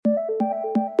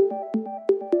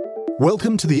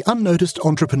Welcome to The Unnoticed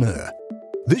Entrepreneur.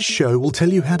 This show will tell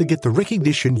you how to get the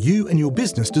recognition you and your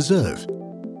business deserve.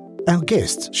 Our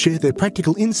guests share their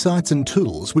practical insights and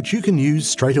tools which you can use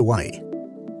straight away.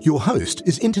 Your host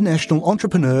is international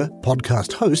entrepreneur,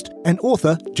 podcast host, and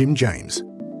author Jim James.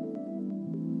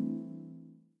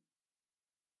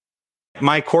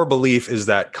 My core belief is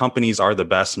that companies are the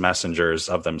best messengers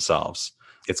of themselves.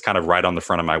 It's kind of right on the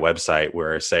front of my website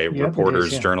where I say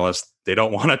reporters, journalists, they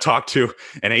don't want to talk to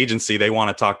an agency, they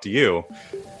want to talk to you.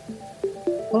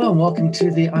 Hello and welcome to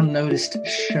the Unnoticed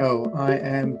Show. I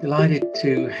am delighted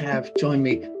to have join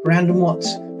me Brandon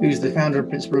Watts, who's the founder and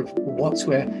principal of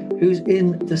Wattswear, who's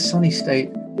in the sunny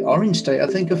state, the orange state, I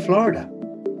think, of Florida.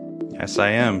 Yes, I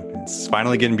am. It's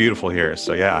finally getting beautiful here.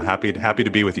 So yeah, happy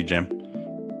to be with you, Jim.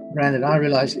 Brandon, I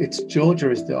realize it's Georgia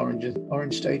is the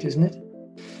orange state, isn't it?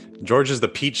 Georgia's the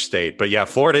peach state, but yeah,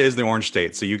 Florida is the orange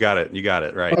state. So you got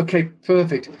it right. Okay,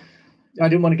 perfect. I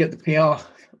didn't want to get the PR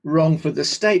wrong for the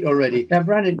state already. Now,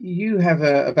 Brandon, you have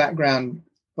a background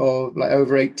of like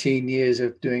over 18 years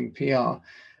of doing PR,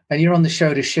 and you're on the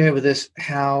show to share with us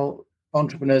how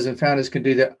entrepreneurs and founders can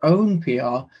do their own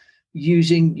PR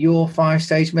using your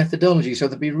 5-stage methodology. So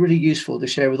that'd be really useful to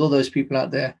share with all those people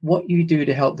out there what you do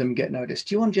to help them get noticed.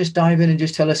 Do you want to just dive in and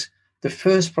just tell us the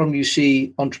first problem you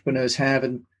see entrepreneurs have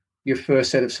and your first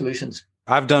set of solutions?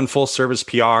 I've done full service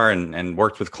PR and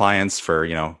worked with clients for,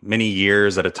 many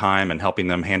years at a time and helping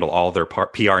them handle all their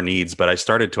PR needs. But I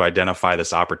started to identify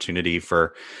this opportunity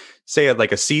for, say,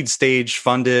 like a seed stage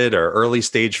funded or early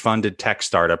stage funded tech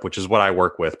startup, which is what I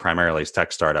work with primarily is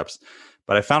tech startups.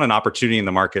 But I found an opportunity in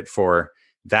the market for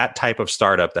that type of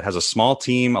startup that has a small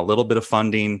team, a little bit of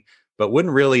funding, but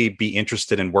wouldn't really be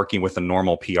interested in working with a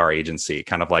normal PR agency,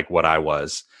 kind of like what I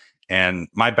was. And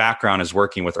my background is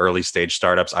working with early stage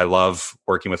startups. I love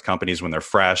working with companies when they're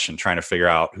fresh and trying to figure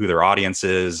out who their audience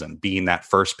is and being that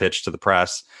first pitch to the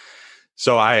press.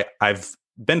 So I've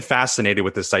been fascinated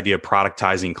with this idea of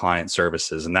productizing client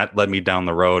services. And that led me down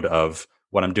the road of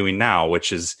what I'm doing now,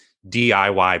 which is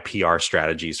DIY PR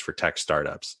strategies for tech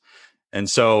startups. And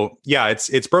so, yeah,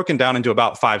 it's broken down into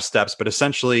about 5 steps, but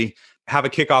essentially have a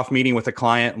kickoff meeting with a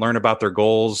client, learn about their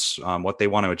goals, what they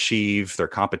want to achieve, their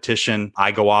competition.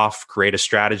 I go off, create a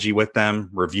strategy with them,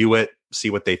 review it,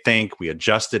 see what they think. We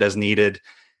adjust it as needed,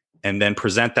 and then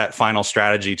present that final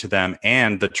strategy to them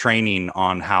and the training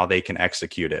on how they can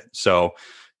execute it. So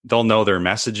they'll know their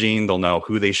messaging, they'll know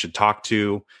who they should talk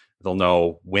to, they'll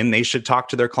know when they should talk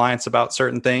to their clients about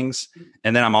certain things.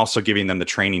 And then I'm also giving them the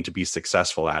training to be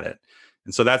successful at it.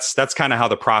 And so that's kind of how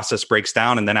the process breaks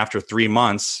down. And then after 3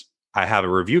 months, I have a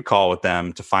review call with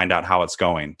them to find out how it's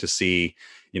going, to see,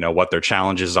 what their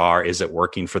challenges are. Is it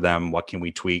working for them? What can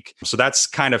we tweak? So that's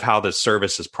kind of how the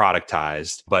service is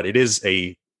productized, but it is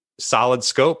a solid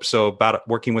scope. So about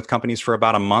working with companies for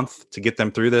about a month to get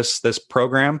them through this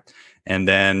program. And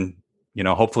then,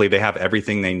 hopefully they have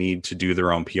everything they need to do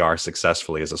their own PR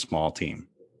successfully as a small team.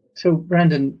 So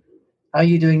Brandon, are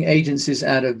you doing agencies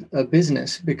out of a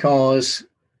business? Because,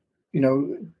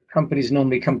 companies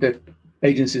normally come to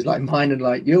agencies like mine and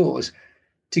like yours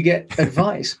to get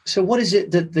advice. So what is it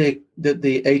that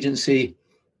the agency,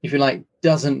 if you like,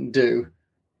 doesn't do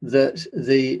that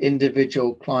the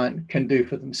individual client can do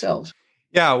for themselves?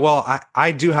 Yeah, well,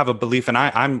 I do have a belief, and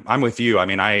I'm with you. I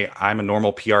mean, I'm a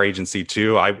normal PR agency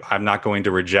too. I'm not going to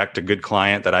reject a good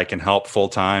client that I can help full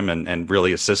time and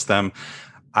really assist them.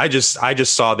 I just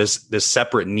saw this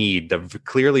separate need, the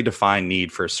clearly defined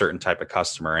need for a certain type of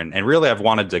customer. And really, I've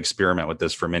wanted to experiment with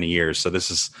this for many years. So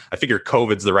I figure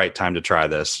COVID's the right time to try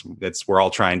this. We're all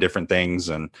trying different things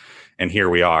and here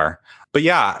we are. But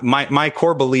yeah, my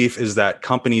core belief is that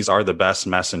companies are the best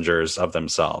messengers of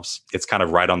themselves. It's kind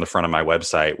of right on the front of my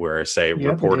website where I say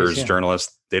reporters,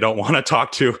 journalists, they don't want to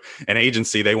talk to an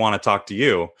agency. They want to talk to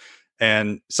you.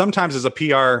 And sometimes as a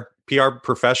PR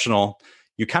professional,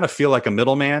 you kind of feel like a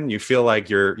middleman. You feel like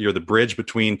you're the bridge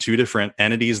between two different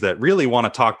entities that really want to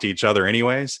talk to each other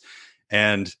anyways.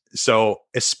 And so,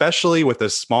 especially with a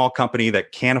small company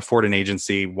that can't afford an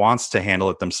agency, wants to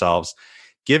handle it themselves,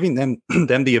 giving them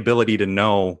the ability to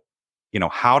know,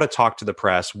 how to talk to the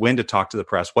press, when to talk to the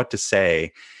press, what to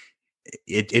say.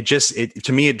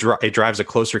 To me, it drives a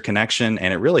closer connection,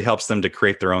 and it really helps them to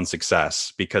create their own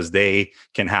success because they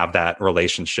can have that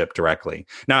relationship directly.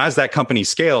 Now, as that company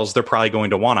scales, they're probably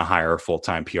going to want to hire a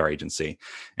full-time PR agency,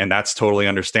 and that's totally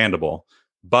understandable.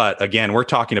 But again, we're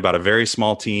talking about a very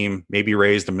small team, maybe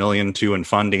raised $1 million, $2 million in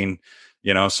funding,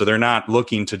 so they're not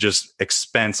looking to just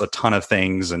expense a ton of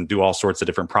things and do all sorts of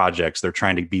different projects. They're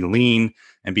trying to be lean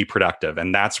and be productive.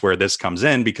 And that's where this comes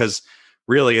in because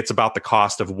really it's about the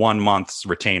cost of 1 month's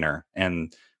retainer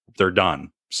and they're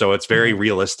done. So it's very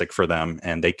realistic for them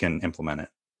and they can implement it.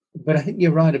 But I think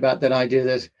you're right about that idea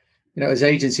that, as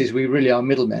agencies, we really are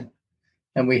middlemen,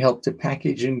 and we help to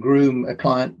package and groom a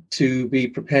client to be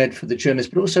prepared for the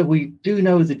journalist. But also we do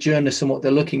know the journalists and what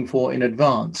they're looking for in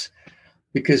advance,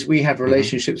 because we have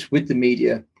relationships with the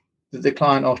media that the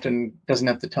client often doesn't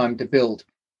have the time to build.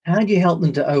 How do you help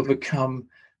them to overcome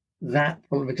that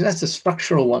problem? Because that's a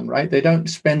structural one, right? They don't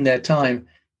spend their time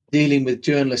dealing with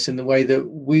journalists in the way that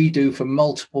we do for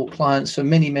multiple clients for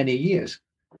many, many years.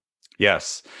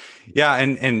 Yes. Yeah.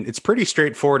 And it's pretty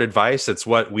straightforward advice. It's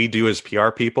what we do as PR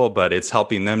people, but it's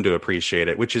helping them to appreciate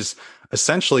it, which is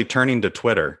essentially turning to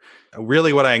Twitter.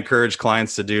 Really what I encourage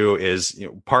clients to do is,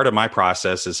 part of my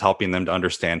process is helping them to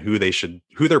understand who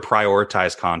their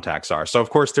prioritized contacts are. So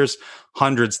of course there's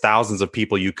hundreds, thousands of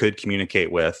people you could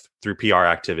communicate with through PR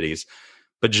activities,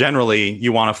 but generally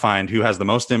you want to find who has the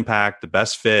most impact, the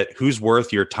best fit, who's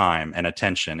worth your time and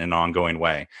attention in an ongoing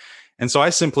way. And so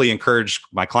I simply encourage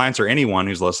my clients or anyone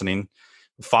who's listening,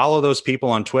 follow those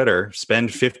people on Twitter,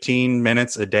 spend 15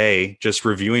 minutes a day just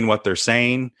reviewing what they're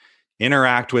saying,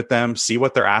 interact with them, see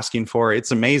what they're asking for.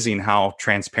 It's amazing how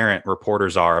transparent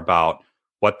reporters are about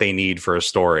what they need for a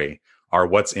story or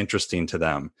what's interesting to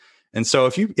them. And so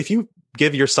if you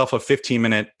give yourself a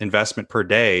 15-minute investment per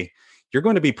day, you're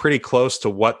going to be pretty close to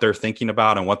what they're thinking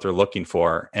about and what they're looking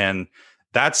for. And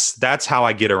that's how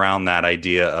I get around that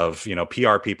idea of,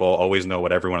 PR people always know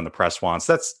what everyone in the press wants.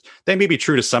 They may be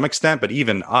true to some extent, but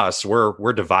even us,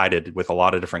 we're divided with a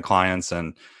lot of different clients,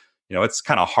 and it's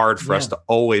kind of hard for us to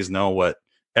always know what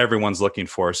everyone's looking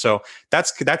for. So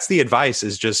that's the advice,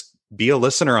 is just be a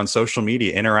listener on social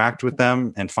media, interact with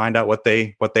them and find out what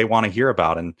they want to hear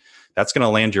about. And that's going to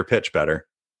land your pitch better.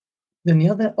 Then the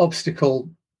other obstacle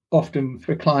often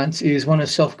for clients is one of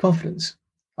self-confidence.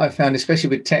 I've found, especially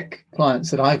with tech clients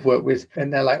that I've worked with,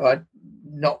 and they're like, I'm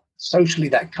not socially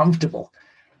that comfortable.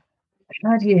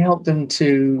 How do you help them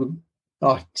to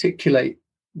articulate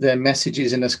their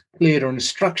messages in a clear and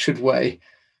structured way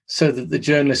so that the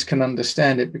journalists can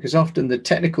understand it? Because often the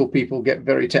technical people get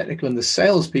very technical and the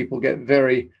salespeople get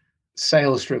very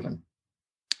sales driven.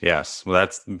 Yes, well,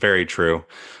 that's very true.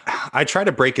 I try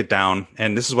to break it down,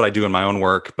 and this is what I do in my own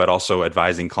work, but also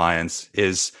advising clients,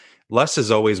 is less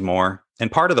is always more.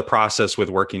 And part of the process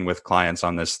with working with clients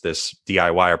on this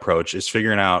DIY approach is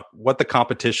figuring out what the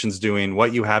competition's doing,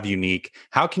 what you have unique.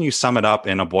 How can you sum it up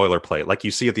in a boilerplate? Like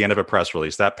you see at the end of a press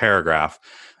release, that paragraph.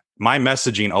 My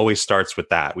messaging always starts with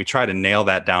that. We try to nail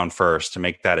that down first to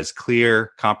make that as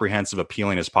clear, comprehensive,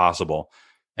 appealing as possible.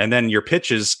 And then your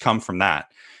pitches come from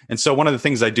that. And so one of the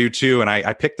things I do too, and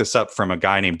I picked this up from a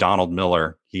guy named Donald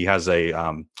Miller. He has a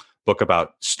book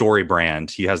about story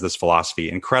brand. He has this philosophy,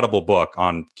 incredible book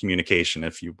on communication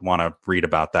if you want to read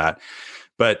about that.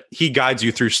 But he guides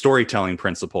you through storytelling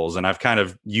principles. And I've kind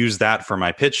of used that for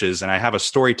my pitches. And I have a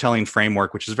storytelling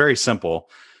framework, which is very simple,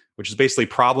 which is basically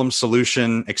problem,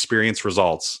 solution, experience,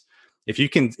 results. If you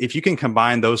can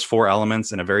combine those four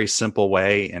elements in a very simple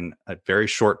way in a very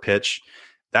short pitch,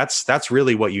 that's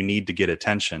really what you need to get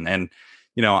attention. And,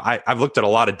 I've looked at a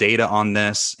lot of data on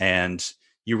this, and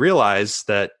you realize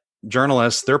that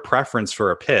journalists, their preference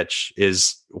for a pitch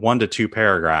is 1 to 2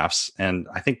 paragraphs. And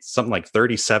I think something like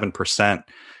 37%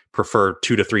 prefer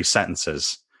 2 to 3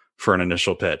 sentences for an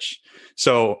initial pitch.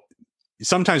 So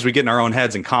sometimes we get in our own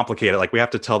heads and complicate it. Like we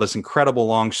have to tell this incredible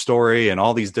long story and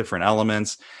all these different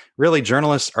elements. Really,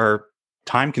 journalists are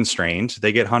time constrained.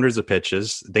 They get hundreds of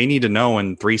pitches. They need to know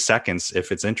in 3 seconds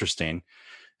if it's interesting.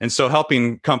 And so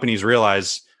helping companies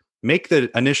realize, make the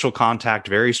initial contact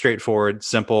very straightforward,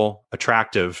 simple,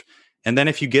 attractive. And then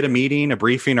if you get a meeting, a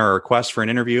briefing, or a request for an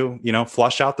interview,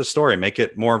 flush out the story, make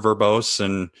it more verbose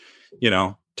and,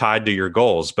 tied to your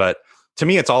goals. But to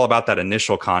me, it's all about that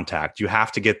initial contact. You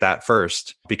have to get that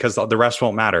first, because the rest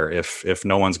won't matter if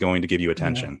no one's going to give you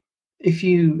attention. If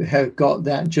you have got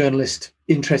that journalist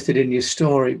interested in your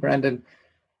story, Brandon,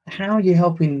 how are you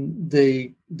helping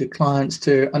the clients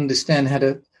to understand how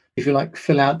to, if you like,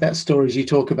 fill out that story as you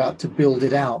talk about, to build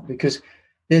it out? Because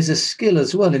there's a skill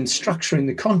as well in structuring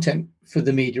the content for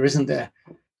the media, isn't there?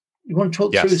 You want to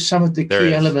talk through some of the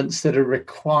key elements that are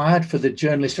required for the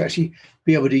journalist to actually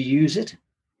be able to use it?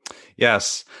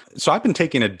 Yes. So I've been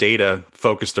taking a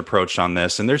data-focused approach on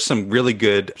this, and there's some really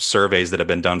good surveys that have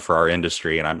been done for our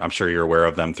industry, and I'm sure you're aware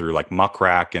of them through like Muck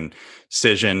Rack and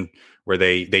Cision, where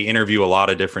they interview a lot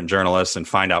of different journalists and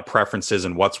find out preferences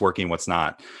and what's working, what's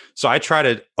not. So I try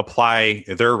to apply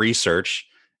their research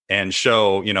and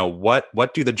show,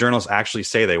 what do the journalists actually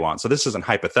say they want? So this isn't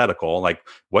hypothetical. Like,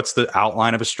 what's the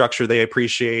outline of a structure they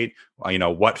appreciate?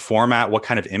 What format, what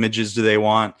kind of images do they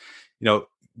want?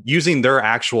 Using their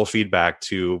actual feedback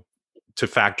to to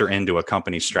factor into a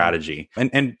company's strategy.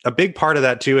 And a big part of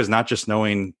that too is not just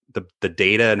knowing the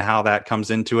data and how that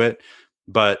comes into it,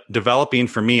 but developing,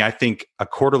 for me, I think a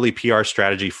quarterly PR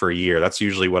strategy for a year. That's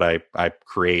usually what I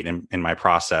create in my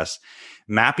process.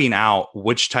 Mapping out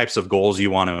which types of goals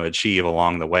you want to achieve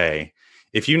along the way.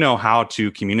 If you know how to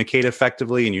communicate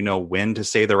effectively and you know when to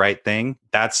say the right thing,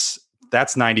 that's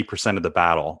 90% of the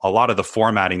battle. A lot of the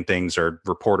formatting things are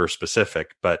reporter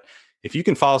specific, but if you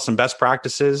can follow some best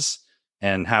practices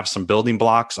and have some building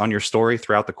blocks on your story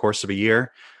throughout the course of a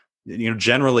year,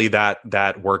 generally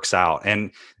that works out.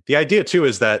 And the idea too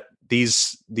is that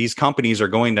these companies are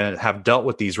going to have dealt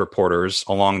with these reporters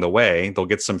along the way. They'll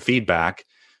get some feedback.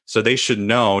 So they should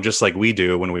know, just like we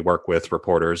do when we work with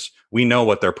reporters, we know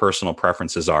what their personal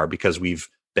preferences are because we've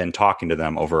been talking to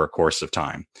them over a course of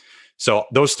time. So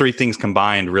those three things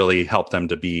combined really help them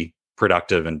to be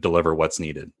productive and deliver what's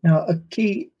needed. Now, a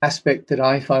key aspect that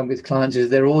I find with clients is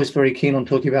they're always very keen on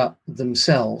talking about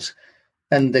themselves,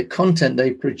 and the content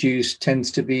they produce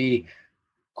tends to be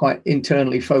quite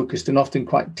internally focused and often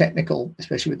quite technical,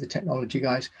 especially with the technology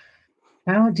guys.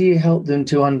 How do you help them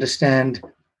to understand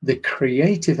the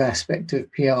creative aspect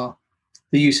of PR,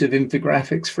 the use of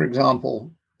infographics, for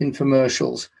example,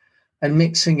 infomercials, and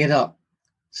mixing it up?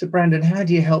 So, Brandon, how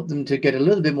do you help them to get a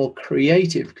little bit more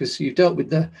creative? Because you've dealt with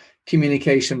the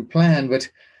communication plan, but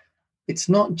it's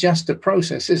not just a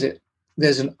process, is it?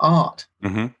 There's an art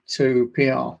to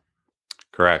PR.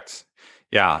 Correct.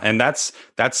 Yeah. And that's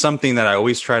something that I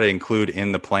always try to include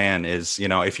in the plan is,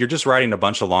 if you're just writing a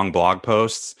bunch of long blog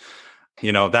posts,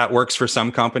 that works for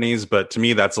some companies, but to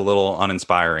me, that's a little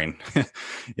uninspiring.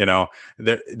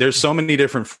 There's so many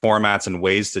different formats and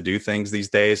ways to do things these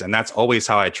days. And that's always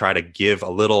how I try to give a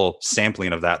little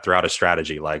sampling of that throughout a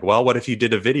strategy. Like, well, what if you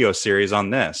did a video series on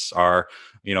this? Or,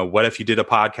 what if you did a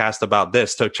podcast about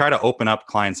this? To try to open up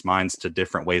clients' minds to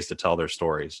different ways to tell their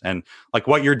stories. And like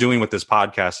what you're doing with this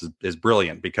podcast is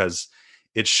brilliant because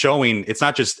it's showing, it's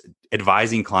not just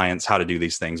advising clients how to do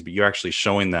these things, but you're actually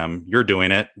showing them you're doing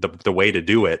it, the way to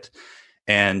do it.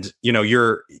 And,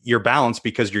 you're balanced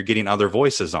because you're getting other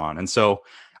voices on. And so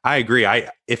I agree.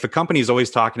 If a company is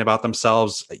always talking about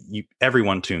themselves,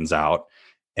 everyone tunes out.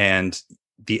 And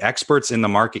the experts in the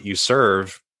market you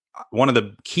serve, one of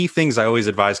the key things I always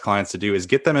advise clients to do is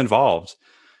get them involved.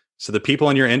 So the people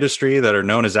in your industry that are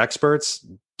known as experts,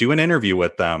 do an interview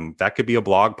with them. That could be a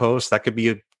blog post. That could be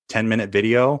a 10-minute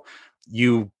video.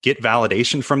 You get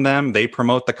validation from them. They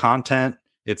promote the content.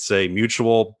 It's a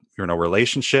mutual,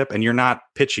 relationship, and you're not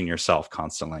pitching yourself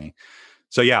constantly.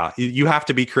 So yeah, you have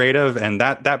to be creative, and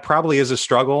that probably is a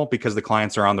struggle because the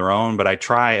clients are on their own. But I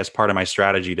try as part of my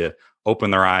strategy to open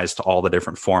their eyes to all the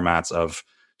different formats of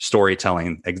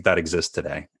storytelling that exist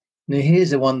today. Now,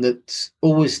 here's the one that's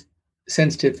always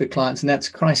sensitive for clients, and that's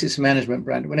crisis management,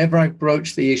 Brandon. Whenever I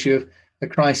broach the issue of a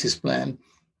crisis plan,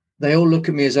 they all look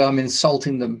at me as though I'm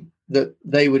insulting them, that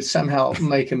they would somehow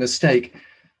make a mistake.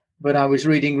 But I was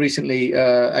reading recently,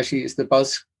 actually, it's the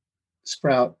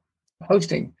Buzzsprout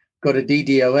hosting got a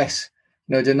DDoS,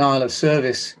 denial of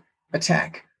service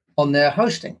attack on their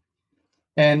hosting.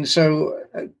 And so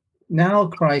now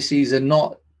crises are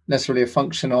not necessarily a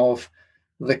function of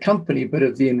the company, but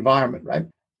of the environment, right?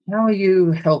 How are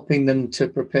you helping them to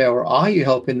prepare, or are you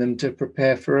helping them to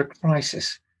prepare for a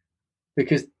crisis?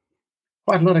 Because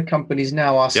quite a lot of companies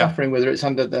now are suffering, whether it's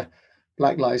under the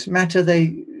Black Lives Matter,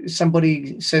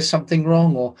 somebody says something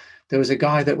wrong, or there was a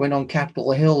guy that went on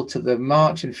Capitol Hill to the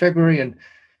march in February and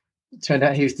it turned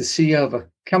out he was the CEO of a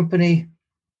company.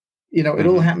 It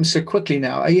all happens so quickly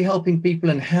now. Are you helping people,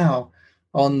 and how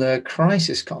on the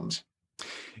crisis comms?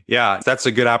 Yeah, that's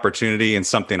a good opportunity and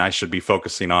something I should be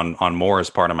focusing on more as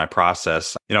part of my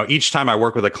process. Each time I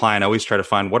work with a client, I always try to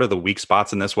find what are the weak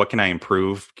spots in this? What can I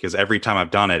improve? Because every time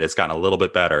I've done it, it's gotten a little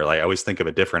bit better. Like I always think of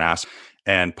a different aspect.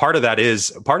 And part of that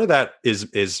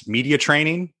is media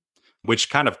training,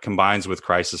 which kind of combines with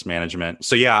crisis management.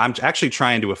 So yeah, I'm actually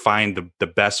trying to find the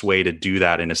best way to do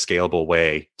that in a scalable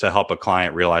way to help a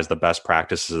client realize the best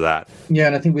practices of that. Yeah,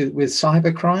 and I think with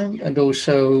cybercrime and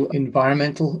also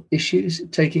environmental issues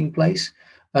taking place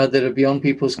that are beyond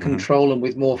people's control and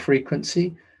with more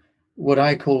frequency, what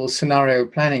I call scenario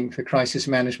planning for crisis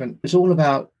management is all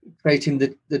about creating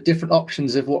the different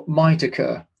options of what might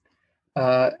occur.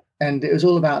 And it was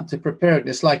all about the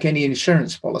preparedness, like any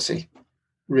insurance policy,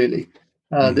 really,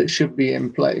 that should be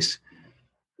in place.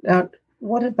 Now,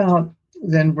 what about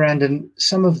then, Brandon,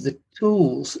 some of the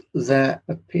tools that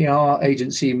a PR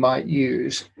agency might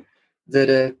use that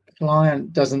a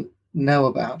client doesn't know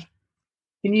about?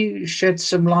 Can you shed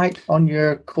some light on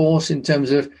your course in terms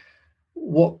of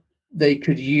what they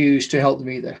could use to help them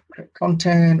either create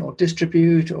content or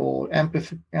distribute or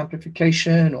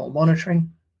amplification or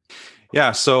monitoring?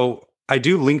 Yeah, so I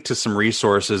do link to some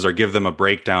resources or give them a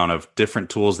breakdown of different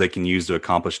tools they can use to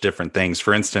accomplish different things.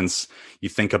 For instance, you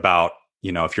think about,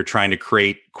 if you're trying to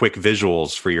create quick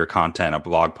visuals for your content, a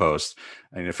blog post.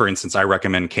 And for instance, I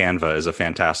recommend Canva is a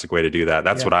fantastic way to do that.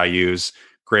 That's what I use.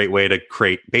 Great way to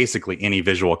create basically any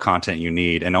visual content you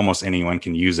need, and almost anyone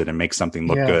can use it and make something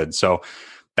look good. So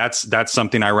that's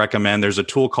something I recommend. There's a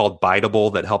tool called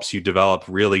Biteable that helps you develop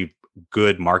really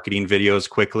good marketing videos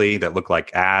quickly that look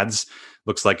like ads.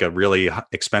 Looks like a really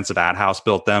expensive ad house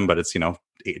built them, but it's,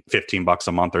 $15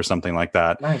 a month or something like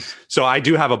that. Nice. So I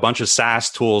do have a bunch of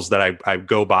SaaS tools that I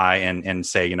go by and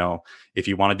say, if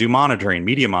you want to do monitoring,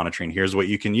 media monitoring, here's what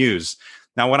you can use.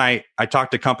 Now, when I talk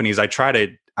to companies, I try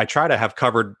to have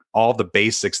covered all the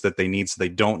basics that they need, so they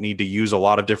don't need to use a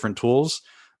lot of different tools.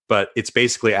 But it's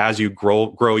basically, as you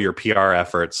grow your PR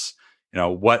efforts,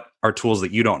 what are tools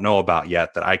that you don't know about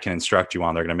yet that I can instruct you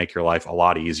on? They're going to make your life a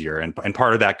lot easier. And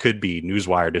part of that could be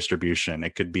newswire distribution.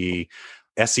 It could be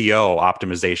SEO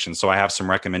optimization. So I have some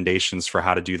recommendations for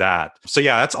how to do that. So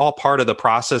yeah, that's all part of the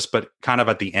process, but kind of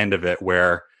at the end of it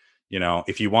where,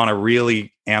 if you want to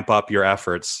really amp up your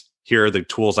efforts, here are the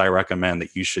tools I recommend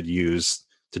that you should use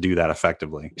to do that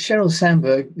effectively. Sheryl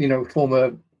Sandberg,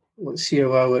 former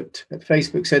COO at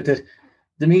Facebook, said that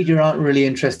the media aren't really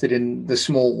interested in the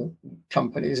small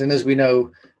companies. And as we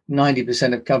know,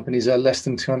 90% of companies are less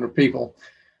than 200 people.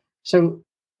 So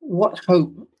what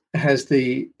hope has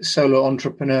the solo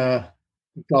entrepreneur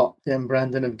got, then,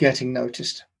 Brandon, of getting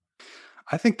noticed?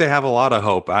 I think they have a lot of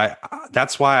hope.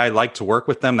 That's why I like to work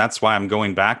with them. That's why I'm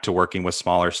going back to working with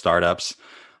smaller startups.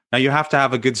 Now, you have to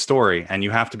have a good story, and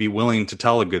you have to be willing to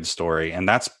tell a good story. And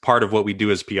that's part of what we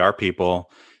do as PR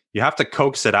people. You have to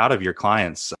coax it out of your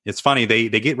clients. It's funny, they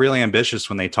get really ambitious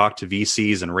when they talk to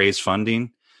VCs and raise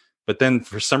funding. But then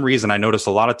for some reason, I notice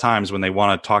a lot of times when they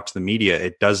want to talk to the media,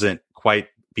 it doesn't quite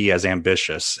be as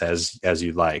ambitious as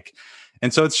you'd like.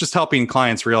 And so it's just helping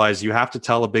clients realize you have to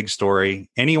tell a big story.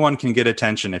 Anyone can get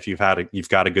attention if you've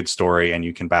got a good story and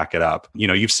you can back it up.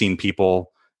 You've seen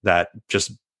people that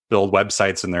just build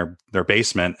websites in their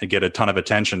basement and get a ton of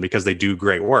attention because they do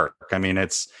great work. I mean,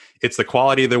 it's the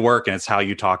quality of their work and it's how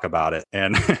you talk about it.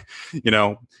 And,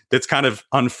 it's kind of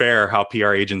unfair how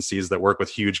PR agencies that work with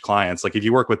huge clients, like if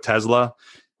you work with Tesla,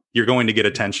 you're going to get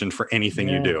attention for anything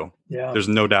you do. Yeah. There's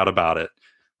no doubt about it.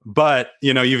 But,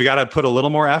 you've got to put a little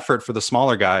more effort for the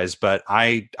smaller guys. But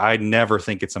I never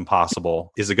think it's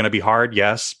impossible. Is it going to be hard?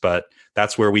 Yes. But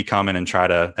that's where we come in and try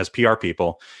to, as PR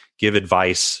people, give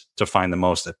advice to find the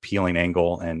most appealing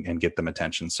angle and get them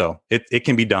attention. So it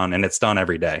can be done, and it's done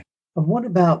every day. And what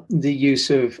about the use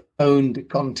of owned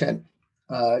content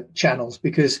channels?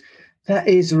 Because that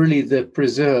is really the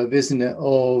preserve, isn't it,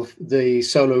 of the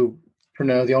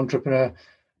solopreneur, the entrepreneur.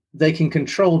 They can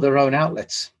control their own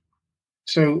outlets.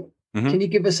 So Can you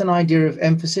give us an idea of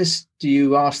emphasis? Do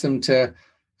you ask them to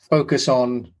focus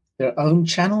on their own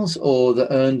channels or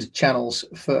the earned channels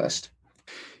first?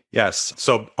 Yes.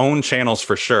 So own channels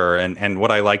for sure. And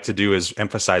what I like to do is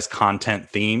emphasize content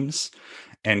themes.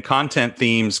 And content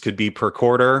themes could be per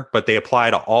quarter, but they apply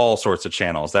to all sorts of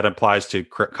channels. That applies to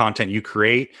content you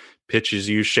create, pitches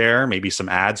you share, maybe some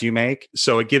ads you make.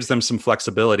 So it gives them some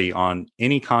flexibility on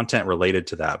any content related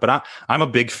to that. But I'm a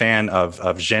big fan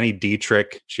of Jenny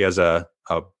Dietrich. She has a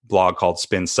blog called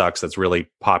Spin Sucks that's really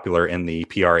popular in the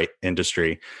PR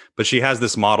industry. But she has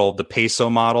this model, the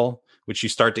Peso model, which you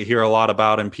start to hear a lot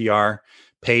about in PR: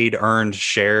 paid, earned,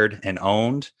 shared, and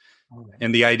owned.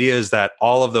 And the idea is that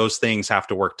all of those things have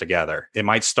to work together. It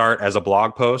might start as a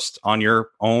blog post on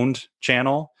your owned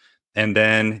channel, and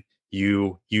then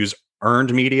you use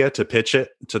earned media to pitch it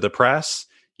to the press.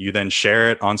 You then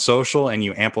share it on social, and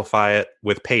you amplify it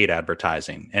with paid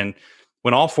advertising. And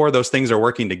when all four of those things are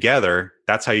working together,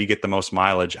 that's how you get the most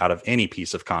mileage out of any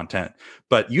piece of content.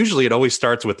 But usually it always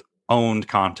starts with owned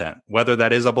content, whether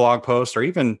that is a blog post or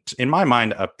even, in my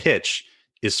mind, a pitch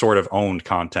is sort of owned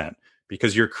content,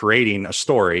 because you're creating a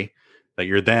story that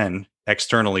you're then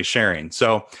externally sharing.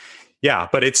 So yeah,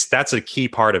 but that's a key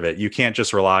part of it. You can't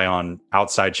just rely on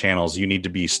outside channels. You need to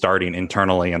be starting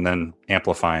internally and then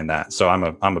amplifying that. So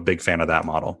I'm a big fan of that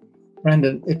model.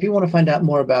 Brandon, if you want to find out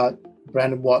more about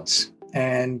Brandon Watts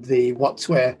and the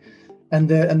Wattsware and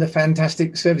the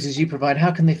fantastic services you provide,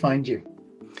 how can they find you?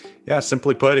 Yeah,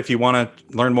 simply put, if you want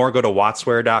to learn more, go to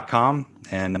wattsware.com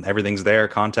and everything's there,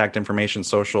 contact information,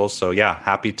 socials. So yeah,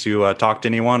 happy to talk to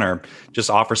anyone or just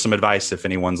offer some advice if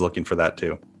anyone's looking for that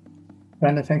too.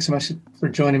 Brandon, thanks so much for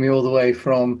joining me all the way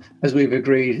from, as we've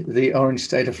agreed, the orange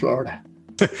state of Florida.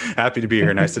 Happy to be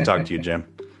here. Nice to talk to you, Jim.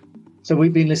 So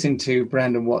we've been listening to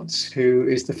Brandon Watts, who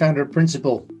is the founder and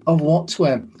principal of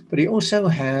Wattswear, but he also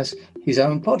has his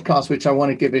own podcast, which I want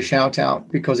to give a shout out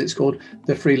because it's called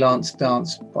the Freelance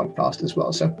Dance Podcast as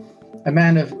well. So a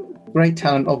man of great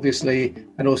talent, obviously,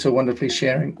 and also wonderfully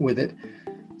sharing with it.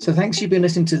 So thanks. You've been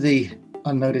listening to the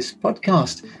Unnoticed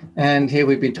podcast. And here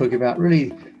we've been talking about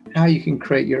really how you can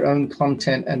create your own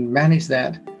content and manage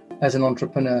that as an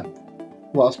entrepreneur.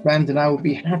 Whilst Brandon and I will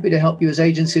be happy to help you as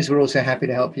agencies, we're also happy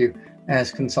to help you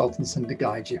as consultants and to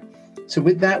guide you. So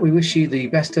with that, we wish you the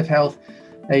best of health,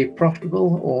 a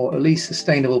profitable or at least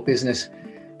sustainable business,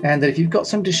 and that if you've got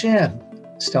something to share,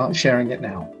 start sharing it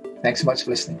now. Thanks so much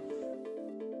for listening.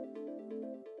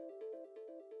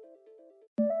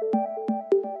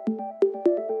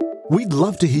 We'd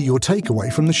love to hear your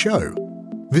takeaway from the show.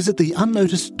 Visit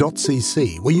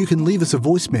theunnoticed.cc where you can leave us a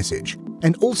voice message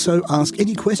and also ask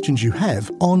any questions you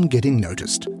have on getting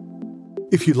noticed.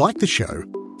 If you like the show,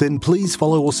 then please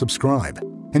follow or subscribe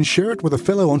and share it with a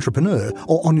fellow entrepreneur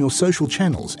or on your social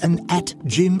channels and at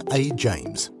Jim A.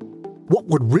 James. What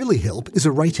would really help is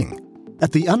a rating.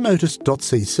 At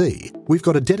theunnoticed.cc, we've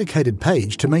got a dedicated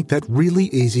page to make that really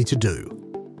easy to do.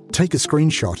 Take a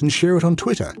screenshot and share it on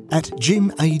Twitter at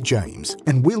Jim A. James,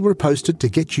 and we'll repost it to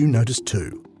get you noticed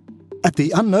too. At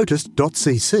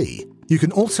theunnoticed.cc, you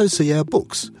can also see our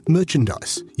books,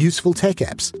 merchandise, useful tech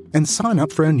apps, and sign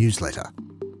up for our newsletter.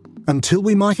 Until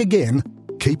we mic again,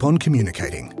 keep on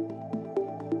communicating.